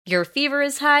Your fever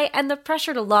is high and the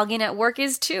pressure to log in at work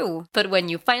is too. But when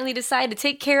you finally decide to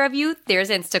take care of you, there's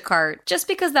Instacart. Just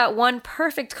because that one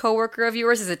perfect coworker of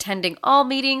yours is attending all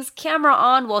meetings, camera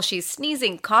on while she's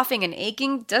sneezing, coughing, and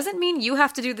aching, doesn't mean you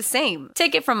have to do the same.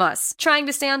 Take it from us. Trying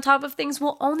to stay on top of things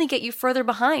will only get you further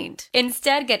behind.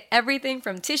 Instead, get everything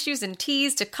from tissues and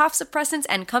teas to cough suppressants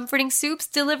and comforting soups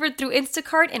delivered through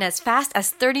Instacart in as fast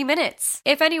as 30 minutes.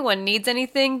 If anyone needs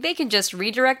anything, they can just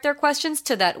redirect their questions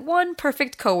to that one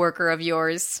perfect coworker of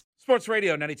yours. Sports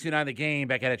Radio 92.9 The Game,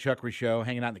 back at a Chuckery Show,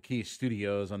 hanging out in the Key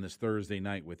Studios on this Thursday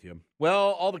night with you.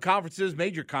 Well, all the conferences,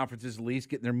 major conferences at least,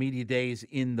 getting their media days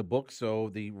in the book, so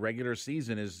the regular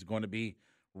season is going to be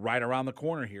right around the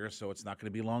corner here, so it's not going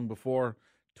to be long before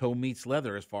toe meets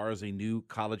leather as far as a new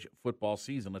college football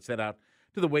season. Let's head out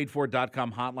to the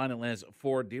WadeFord.com hotline, Atlanta's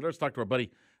Ford dealer. Let's talk to our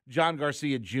buddy John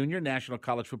Garcia Jr., National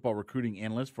College Football Recruiting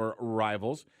Analyst for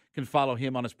Rivals. You can follow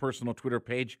him on his personal Twitter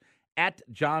page, at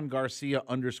John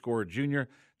Garcia_Jr.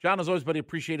 John, as always, buddy,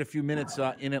 appreciate a few minutes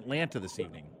in Atlanta this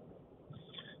evening.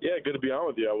 Yeah, good to be on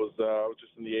with you. I was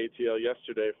just in the ATL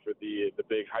yesterday for the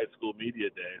big high school media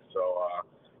day, so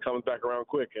coming back around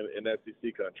quick in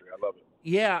SEC country. I love it.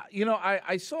 Yeah, you know,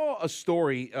 I saw a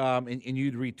story, and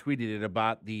you'd retweeted it,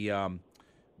 about the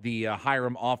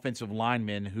Hiram offensive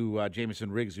lineman who Jamison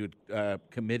Riggs, who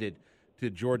committed to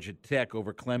Georgia Tech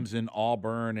over Clemson,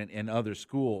 Auburn, and other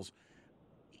schools.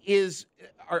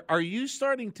 Are you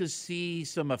starting to see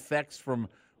some effects from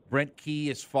Brent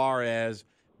Key as far as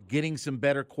getting some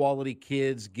better quality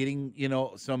kids, getting, you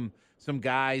know, some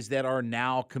guys that are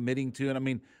now committing to it? I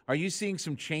mean, are you seeing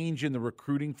some change in the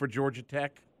recruiting for Georgia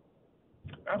Tech?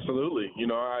 Absolutely. You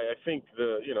know, I think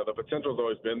the potential's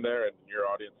always been there, and your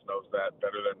audience knows that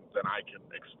better than I can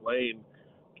explain.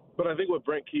 But I think what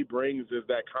Brent Key brings is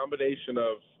that combination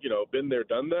of, you know, been there,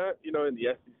 done that, you know, in the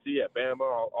SEC, at Bama,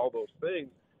 all those things.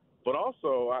 But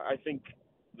also, I think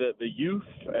that the youth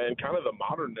and kind of the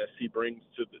modernness he brings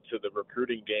to the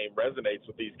recruiting game resonates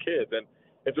with these kids. And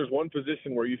if there's one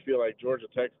position where you feel like Georgia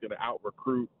Tech's going to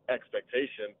out-recruit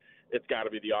expectation, it's got to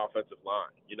be the offensive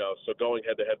line. You know, so going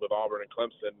head-to-head with Auburn and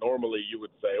Clemson, normally you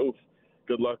would say, oof,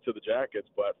 good luck to the Jackets.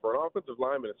 But for an offensive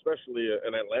lineman, especially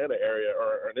an Atlanta area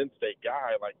or an in-state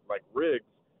guy like Riggs,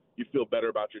 you feel better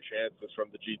about your chances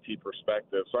from the GT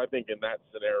perspective. So I think in that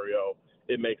scenario,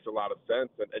 it makes a lot of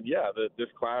sense. And this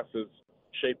class is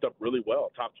shaped up really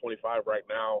well. Top 25 right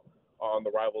now on the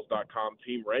Rivals.com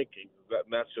team rankings.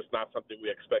 And that's just not something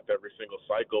we expect every single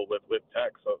cycle with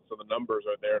Tech. So the numbers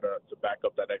are there to back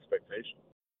up that expectation.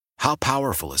 How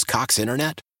powerful is Cox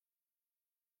Internet?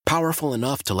 Powerful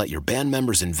enough to let your band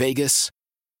members in Vegas,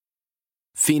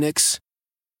 Phoenix,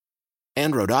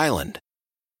 and Rhode Island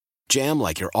jam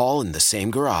like you're all in the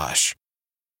same garage.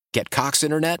 Get Cox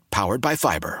Internet powered by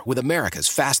fiber with America's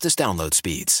fastest download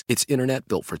speeds. It's internet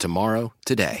built for tomorrow,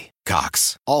 today.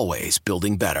 Cox, always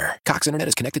building better. Cox Internet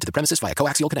is connected to the premises via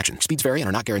coaxial connection. Speeds vary and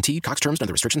are not guaranteed. Cox terms and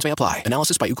other restrictions may apply.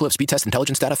 Analysis by Ookla of Speed Test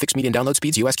Intelligence Data. Fixed median download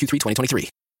speeds. US Q3 2023.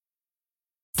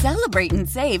 Celebrate and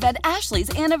save at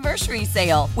Ashley's Anniversary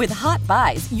Sale. With Hot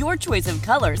Buys, your choice of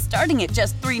colors starting at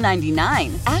just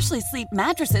 $3.99. Ashley Sleep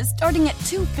mattresses starting at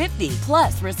 $2.50.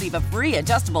 Plus, receive a free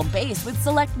adjustable base with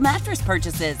select mattress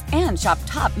purchases. And shop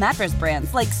top mattress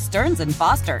brands like Stearns &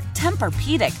 Foster,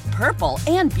 Tempur-Pedic, Purple,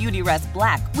 and Beautyrest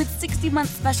Black with 60-month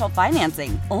special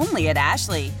financing. Only at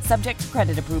Ashley. Subject to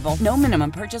credit approval. No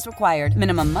minimum purchase required.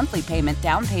 Minimum monthly payment,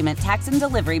 down payment, tax, and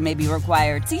delivery may be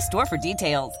required. See store for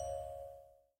details.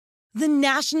 The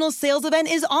national sales event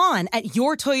is on at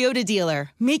your Toyota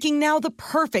dealer, making now the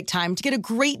perfect time to get a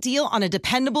great deal on a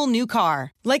dependable new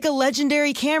car. Like a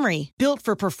legendary Camry, built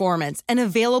for performance and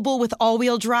available with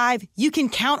all-wheel drive, you can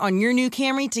count on your new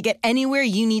Camry to get anywhere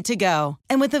you need to go.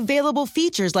 And with available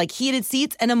features like heated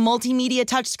seats and a multimedia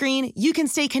touchscreen, you can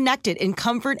stay connected in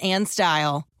comfort and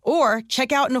style. Or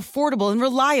check out an affordable and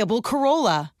reliable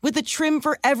Corolla with a trim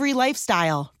for every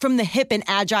lifestyle. From the hip and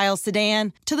agile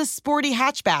sedan to the sporty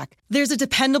hatchback, there's a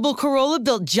dependable Corolla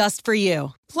built just for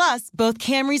you. Plus, both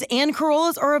Camrys and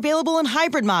Corollas are available in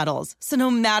hybrid models, so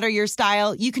no matter your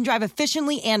style, you can drive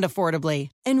efficiently and affordably.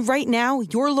 And right now,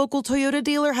 your local Toyota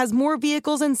dealer has more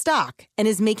vehicles in stock and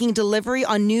is making delivery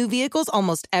on new vehicles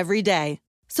almost every day.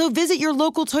 So visit your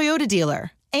local Toyota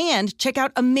dealer. And check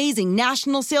out amazing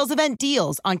national sales event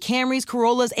deals on Camrys,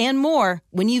 Corollas, and more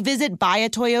when you visit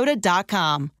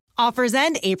buyatoyota.com. Offers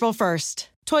end April 1st.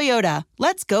 Toyota,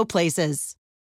 let's go places.